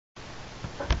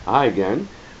Hi again.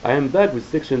 I am back with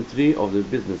section 3 of the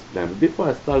business plan. But before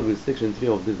I start with section 3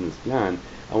 of business plan,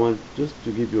 I want just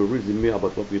to give you a resume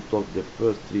about what we talked the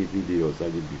first 3 videos I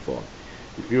did before.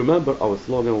 If you remember, our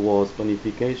slogan was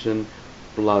planification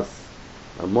plus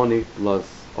money plus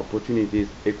opportunities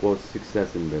equals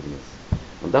success in business.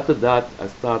 And after that, I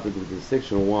started with the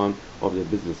section 1 of the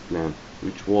business plan,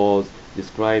 which was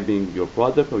describing your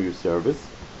product or your service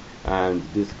and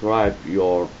describe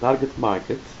your target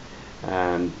market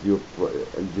and you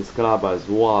describe as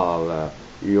well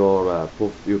your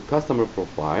customer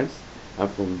profiles,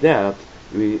 and from that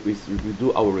we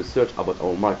do our research about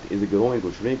our market. Is it growing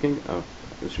or shrinking?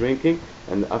 Shrinking,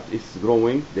 and if it's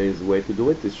growing, there is a way to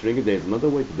do it. It's shrinking, there is another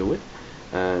way to do it.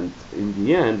 And in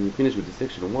the end, we finish with the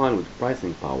section 1 with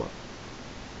pricing power.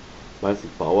 Pricing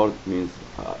power means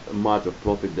amount of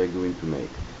profit they're going to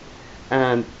make.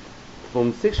 And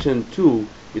from section 2,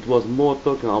 it was more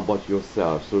talking about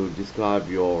yourself. So describe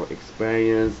your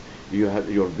experience, you have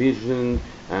your vision,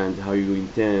 and how you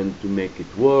intend to make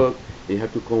it work. You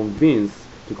have to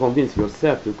convince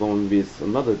yourself, to convince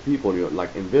another people,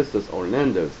 like investors or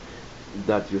lenders,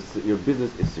 that your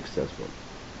business is successful.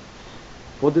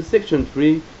 For the section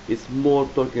 3, it's more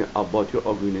talking about your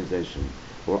organization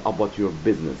or about your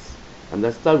business. And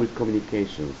I start with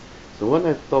communications. So when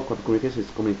I talk about communications,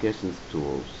 it's communications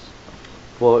tools.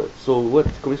 So what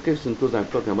communication tools I'm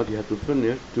talking about, you have to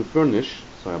furnish,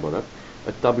 sorry about that,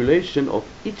 a tabulation of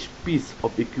each piece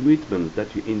of equipment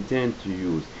that you intend to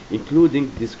use,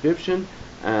 including description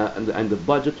and the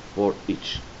budget for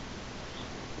each.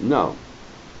 Now,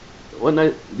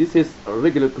 this is a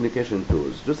regular communication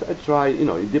tools. Just I try,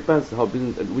 it depends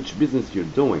which business you're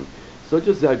doing. So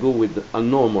just I go with a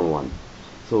normal one.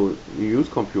 So you use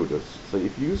computers. So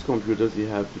if you use computers, you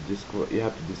have to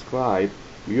describe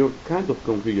your kind of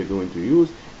computer you're going to use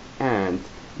and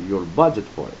your budget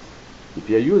for it. If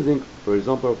you're using, for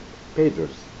example,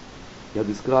 pagers, you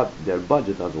describe their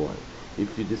budget as well.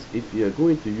 If you are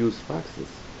going to use faxes,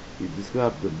 you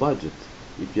describe the budget.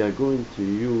 If you are going to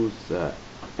use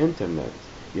internet,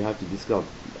 you have to describe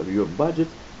your budget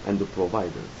and the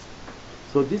providers.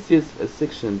 So this is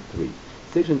section 3.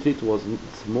 Section 3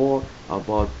 it's more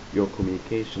about your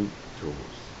communication tools.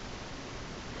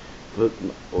 For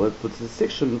the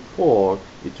section 4,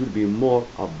 it will be more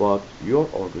about your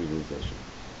organization.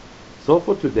 So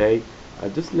for today, I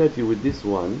just left you with this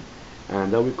one,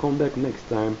 and I will come back next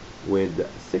time with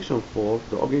section 4,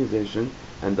 the organization,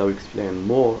 and I will explain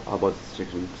more about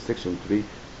section 3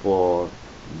 for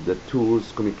the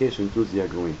tools, communication tools you are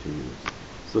going to use.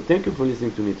 So thank you for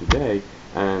listening to me today,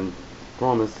 and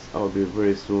promise I'll be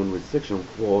very soon with section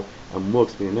 4 and more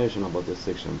explanation about the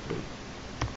section 3.